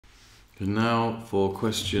Now for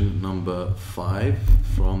question number 5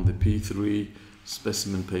 from the P3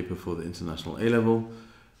 specimen paper for the International A-Level.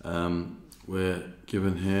 We're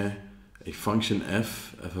given here a function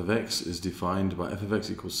f of x is defined by f of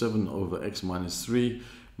x equals 7 over x minus 3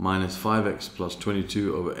 minus 5x plus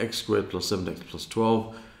 22 over x squared plus 7x plus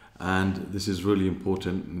 12. And this is really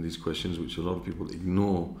important in these questions, which a lot of people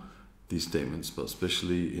ignore these statements, but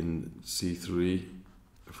especially in C3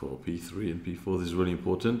 for P3 and P4, this is really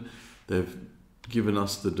important. They've given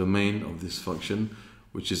us the domain of this function,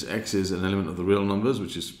 which is x is an element of the real numbers,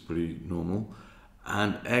 which is pretty normal,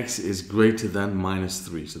 and x is greater than minus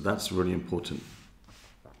 3. So that's really important,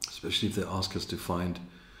 especially if they ask us to find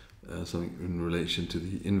something in relation to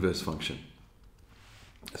the inverse function.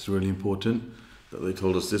 It's really important that they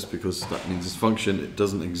told us this, because that means this function, it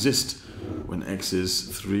doesn't exist when x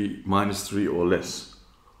is minus 3 or less.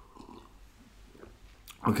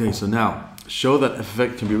 Okay, so now, show that f of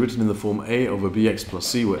x can be written in the form a over bx plus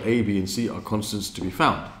c, where a, b, and c are constants to be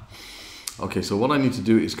found. Okay, so what I need to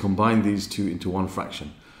do is combine these two into one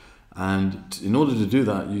fraction. And in order to do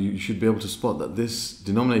that, you should be able to spot that this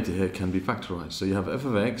denominator here can be factorized. So you have f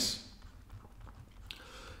of x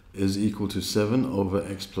is equal to 7 over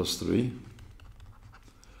x plus 3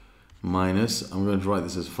 minus, I'm going to write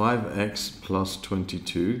this as 5x plus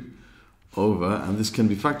 22 over, and this can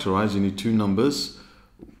be factorized. You need two numbers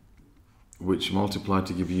which multiply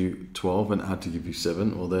to give you 12 and add to give you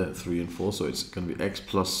 7, or they're 3 and 4, so it's going to be x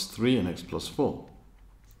plus 3 and x plus 4.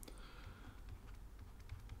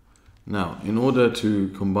 Now, in order to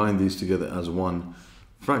combine these together as one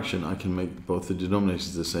fraction, I can make both the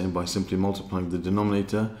denominators the same by simply multiplying the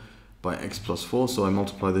denominator by x plus 4, so I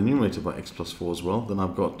multiply the numerator by x plus 4 as well. Then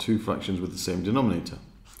I've got two fractions with the same denominator.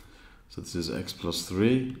 So this is x plus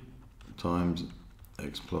 3 times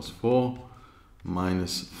x plus 4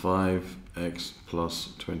 minus 5x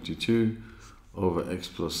plus 22 over x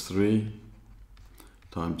plus 3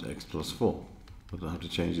 times x plus 4. But I have to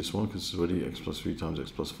change this one because it's already x plus 3 times x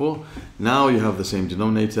plus 4. Now you have the same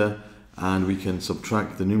denominator, and we can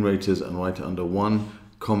subtract the numerators and write it under one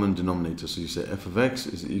common denominator. So you say f of x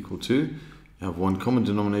is equal to, you have one common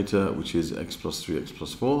denominator, which is x plus 3, x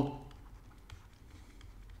plus 4.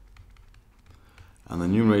 And the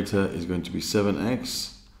numerator is going to be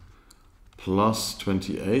 7x plus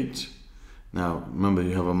 28. Now remember,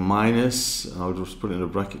 you have a minus, and I'll just put it in a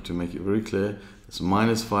bracket to make it very clear. It's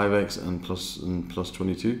minus 5x and plus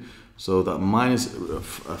 22. So that minus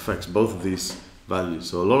affects both of these values.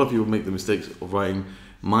 So a lot of people make the mistake of writing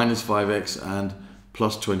minus 5x and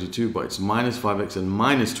plus 22, but it's minus 5x and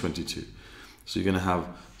minus 22. So you're going to have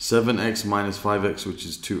 7x minus 5x, which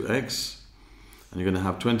is 2x. And you're going to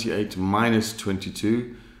have 28 minus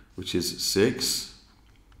 22, which is 6.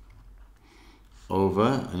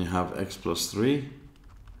 Over, and you have x plus 3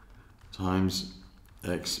 times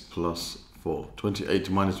x plus 4. 28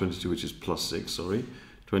 minus 22, which is plus 6, sorry.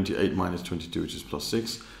 28 minus 22, which is plus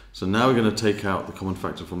 6. So now we're going to take out the common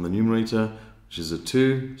factor from the numerator, which is a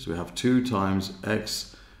 2. So we have 2 times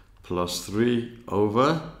x plus 3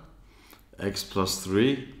 over x plus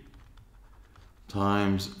 3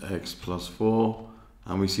 times x plus 4.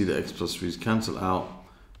 And we see the x plus 3's cancel out.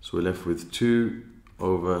 So we're left with 2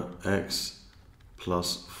 over x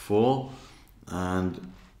plus 4,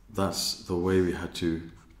 and that's the way we had to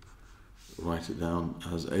write it down,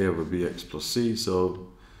 as a over bx plus c. So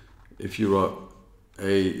if you write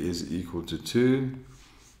a is equal to 2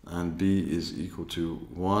 and b is equal to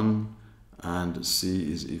 1 and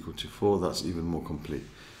c is equal to 4, that's even more complete.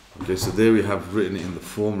 Okay, so there we have written it in the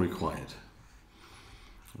form required.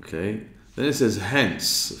 Okay, then it says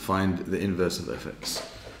hence find the inverse of fx.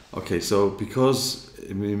 Okay, so because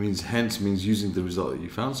it means hence means using the result that you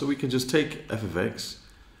found, so we can just take f of x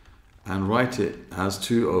and write it as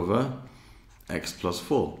 2 over x plus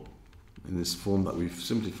 4 in this form that we've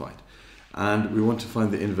simplified. And we want to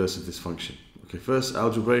find the inverse of this function. Okay, first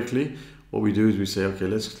algebraically, what we do is we say, okay,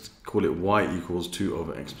 let's call it y equals 2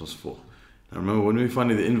 over x plus 4. Now remember, when we're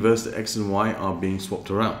finding the inverse, the x and y are being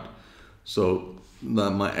swapped around. So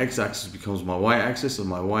my x-axis becomes my y-axis, and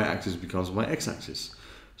my y-axis becomes my x-axis.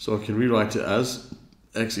 So I can rewrite it as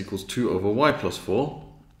x equals 2 over y plus 4.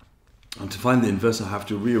 And to find the inverse, I have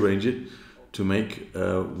to rearrange it to make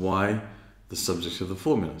y the subject of the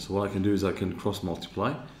formula. So what I can do is I can cross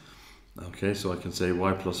multiply. Okay, so I can say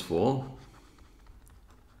y plus 4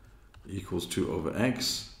 equals 2 over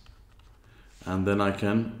x. And then I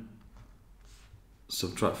can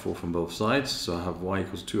subtract 4 from both sides. So I have y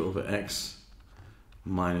equals 2 over x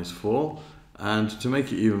minus 4. And to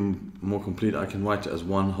make it even more complete, I can write it as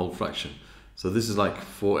one whole fraction. So this is like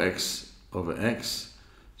 4x over x.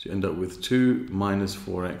 So you end up with 2 minus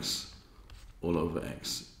 4x all over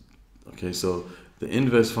x. Okay, so the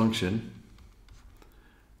inverse function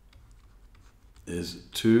is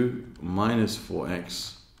 2 minus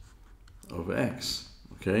 4x over x.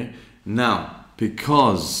 Okay, now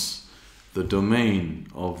because the domain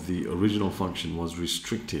of the original function was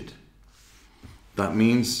restricted, that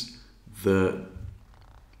means the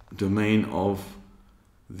domain of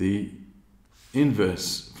the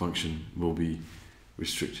inverse function will be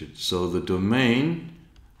restricted. So the domain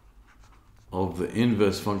of the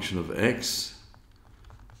inverse function of x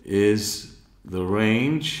is the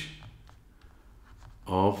range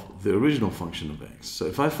of the original function of x. So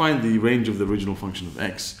if I find the range of the original function of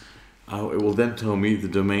x, it will then tell me the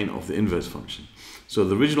domain of the inverse function. So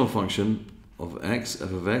the original function of x,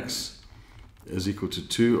 f of x, is equal to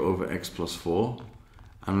 2 over x plus 4.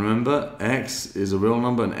 And remember, x is a real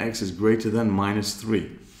number and x is greater than minus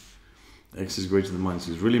 3. X is greater than minus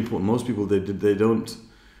 3. It's really important. Most people, they don't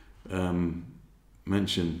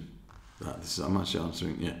mention that. I'm actually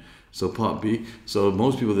answering, yeah. So part B. So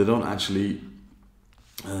most people, they don't actually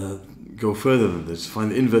go further than this,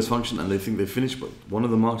 find the inverse function, and they think they finished. But one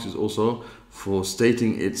of the marks is also for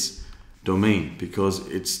stating its domain, because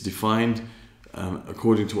it's defined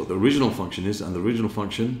according to what the original function is, and the original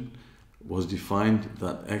function was defined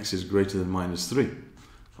that x is greater than minus 3.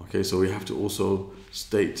 Okay, so we have to also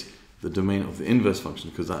state the domain of the inverse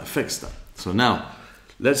function, because that affects that. So now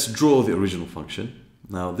let's draw the original function.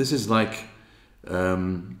 Now this is like,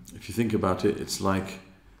 if you think about it, it's like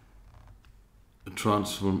a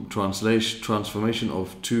transformation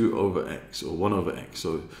of 2 over x or 1 over x.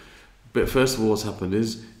 So, but first of all, what's happened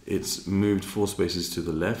is it's moved 4 spaces to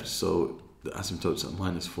the left, so the asymptote's at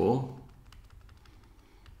minus 4.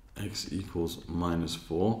 X equals minus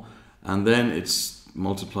 4, and then it's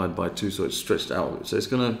multiplied by 2, so it's stretched out. So it's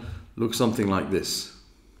going to look something like this.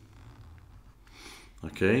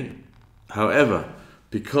 Okay. However,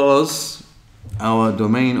 because our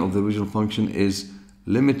domain of the original function is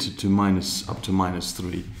limited to up to minus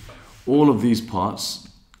 3, all of these parts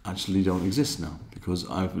actually don't exist now, because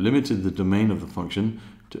I've limited the domain of the function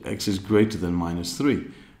to x is greater than minus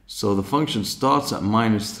 3. So the function starts at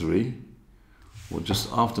minus 3, or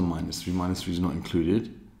just after minus 3 is not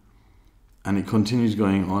included, and it continues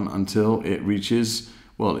going on until it reaches,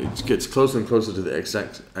 well, it gets closer and closer to the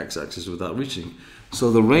x-axis without reaching.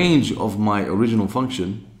 So the range of my original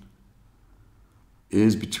function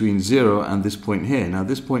is between 0 and this point here. Now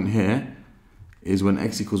this point here is when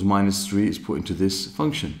x equals minus 3 is put into this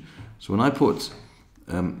function. So when I put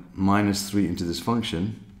minus 3 into this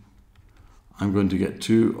function, I'm going to get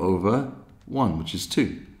 2 over 1, which is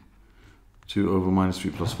 2. 2 over minus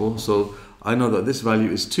 3 plus 4. So I know that this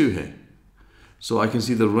value is 2 here. So I can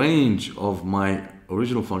see the range of my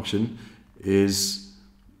original function is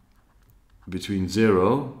between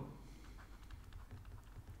 0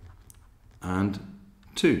 and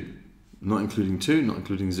 2. Not including 2, not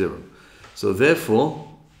including 0. So therefore,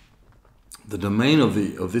 the domain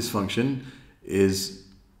of this function is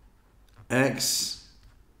x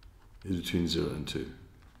is between 0 and 2.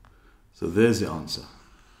 So there's the answer.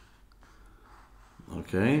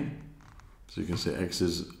 Okay, so you can say x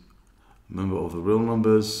is a member of the real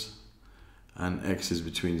numbers and x is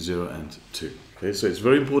between 0 and 2. Okay, so it's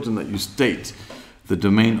very important that you state the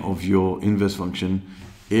domain of your inverse function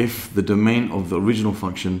if the domain of the original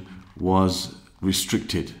function was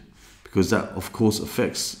restricted, because that of course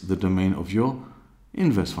affects the domain of your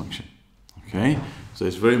inverse function. Okay, so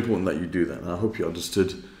it's very important that you do that, and I hope you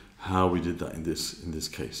understood how we did that in this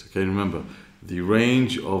case. Okay, remember, the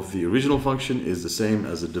range of the original function is the same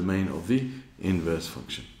as the domain of the inverse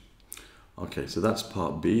function. Okay, so that's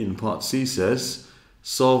part B. And part C says,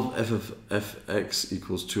 solve f of fx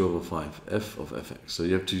equals 2 over 5, f of fx. So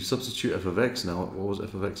you have to substitute f of x. Now, what was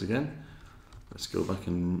f of x again? Let's go back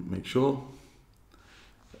and make sure.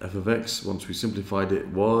 F of x, once we simplified it,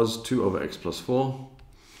 was 2 over x plus 4.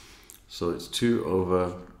 So it's 2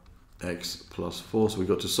 over x plus 4. So we've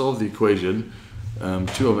got to solve the equation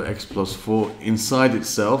 2 over x plus 4 inside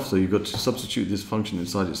itself. So you've got to substitute this function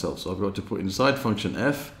inside itself. So I've got to put inside function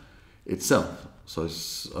f itself. So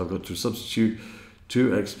I've got to substitute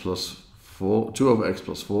 2 over x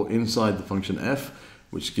plus 4 inside the function f,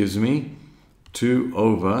 which gives me 2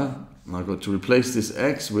 over, and I've got to replace this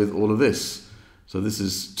x with all of this. So this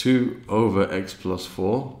is 2 over x plus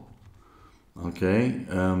 4, okay,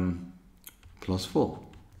 plus 4.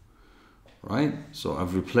 Right, so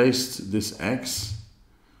I've replaced this x,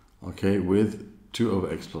 okay, with 2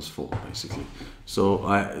 over x plus 4, basically. So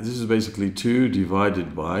this is basically 2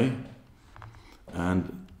 divided by,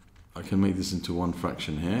 and I can make this into one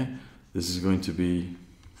fraction here. This is going to be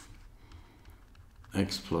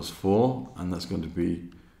x plus 4, and that's going to be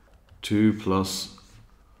 2 plus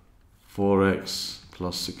 4x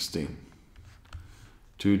plus 16.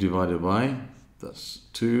 2 divided by, that's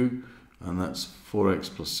 2, and that's 4x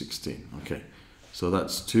plus 16. Okay, so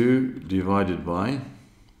that's 2 divided by,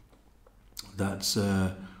 that's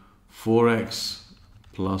 4x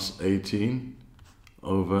plus 18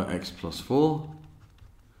 over x plus 4,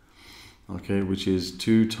 okay, which is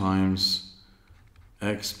 2 times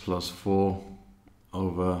x plus 4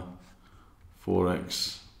 over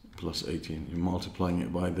 4x plus 18. You're multiplying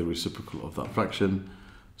it by the reciprocal of that fraction.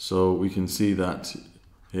 So we can see that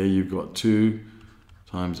here you've got 2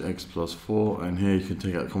 times x plus 4, and here you can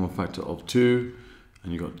take out a common factor of 2,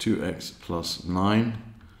 and you've got 2x plus 9.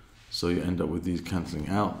 So you end up with these cancelling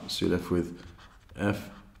out. So you're left with f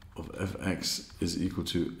of fx is equal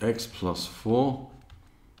to x plus 4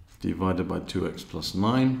 divided by 2x plus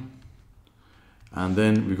 9. And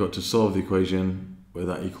then we've got to solve the equation where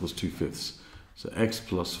that equals 2/5. So x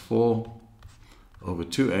plus 4 over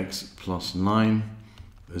 2x plus 9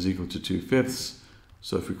 is equal to 2/5.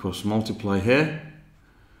 So if we cross multiply here,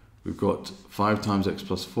 we've got 5 times x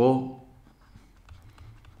plus 4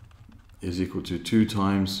 is equal to 2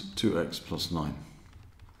 times 2x plus 9.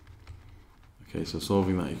 Okay, so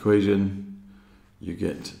solving that equation, you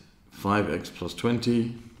get 5x plus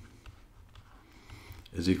 20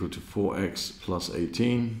 is equal to 4x plus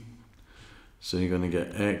 18. So you're going to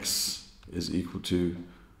get x is equal to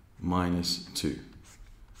minus 2.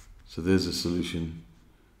 So there's a solution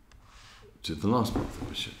to the last part of the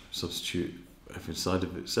question. Substitute f inside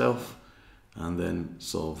of itself and then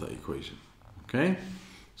solve that equation. Okay,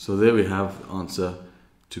 so there we have the answer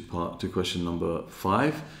to question number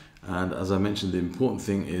 5. And as I mentioned, the important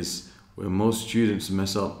thing is where most students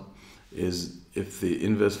mess up is if the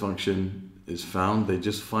inverse function is found, they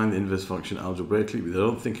just find the inverse function algebraically, but they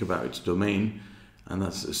don't think about its domain. And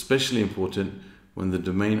that's especially important when the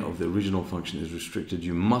domain of the original function is restricted.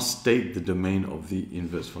 You must state the domain of the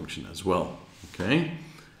inverse function as well. Okay,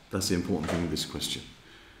 that's the important thing in this question.